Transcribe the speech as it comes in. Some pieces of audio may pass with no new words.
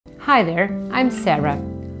Hi there, I'm Sarah.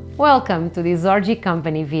 Welcome to this Orgie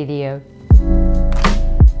company video.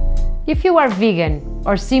 If you are vegan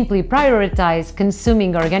or simply prioritize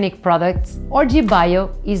consuming organic products, Orgie Bio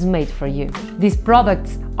is made for you. These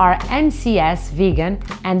products are NCS Vegan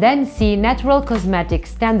and NC Natural Cosmetic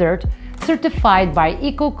Standard certified by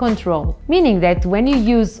Eco-Control, meaning that when you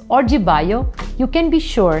use Orgie Bio, you can be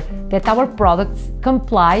sure that our products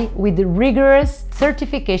comply with the rigorous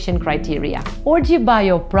certification criteria. Orgie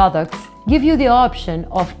Bio products give you the option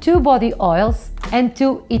of 2 body oils and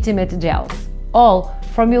 2 intimate gels, all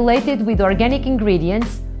formulated with organic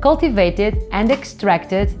ingredients, cultivated and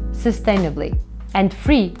extracted sustainably, and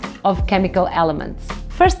free of chemical elements.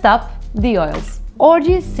 First up, the oils.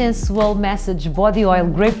 Orgie Sensual Massage Body Oil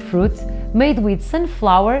Grapefruit, made with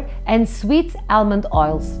sunflower and sweet almond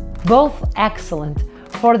oils, both excellent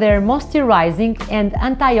for their moisturizing and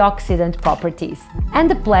antioxidant properties,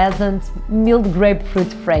 and a pleasant milled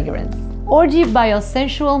grapefruit fragrance. Orgie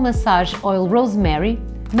Biosensual Massage Oil Rosemary,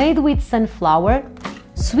 made with sunflower,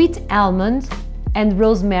 sweet almond and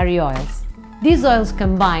rosemary oils. These oils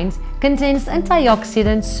combined contains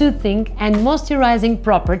antioxidant, soothing and moisturizing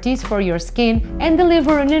properties for your skin and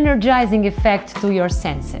deliver an energizing effect to your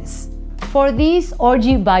senses. For these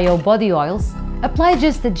Orgie Bio body oils, apply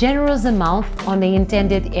just a generous amount on the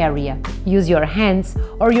intended area. Use your hands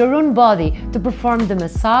or your own body to perform the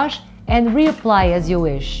massage and reapply as you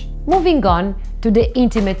wish. Moving on to the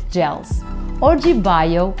intimate gels. Orgie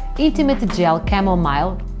Bio Intimate Gel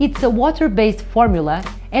Chamomile. It's a water-based formula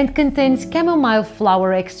and contains chamomile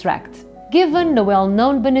flower extract. Given the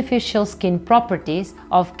well-known beneficial skin properties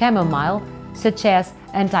of chamomile, such as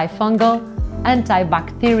antifungal,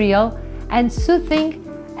 antibacterial, and soothing,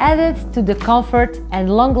 added to the comfort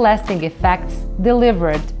and long-lasting effects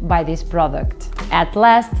delivered by this product. At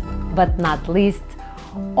last, but not least,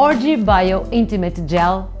 Orgie Bio Intimate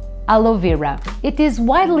Gel Aloe Vera. It is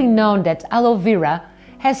widely known that aloe vera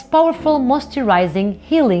has powerful moisturizing,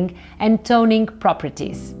 healing, and toning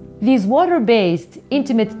properties. This water-based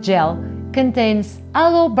intimate gel contains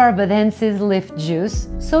Aloe barbadensis leaf juice,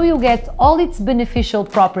 so you get all its beneficial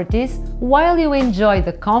properties while you enjoy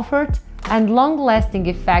the comfort and long-lasting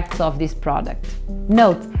effects of this product.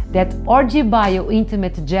 Note that Orgie Bio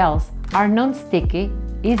Intimate Gels are non-sticky,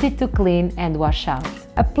 easy to clean and wash out.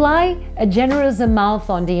 Apply a generous amount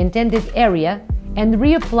on the intended area and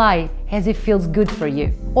reapply as it feels good for you.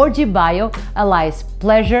 Orgie Bio allies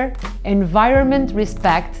pleasure, environment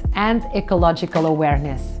respect and ecological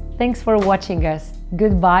awareness. Thanks for watching us.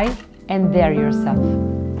 Goodbye and dare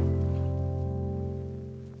yourself.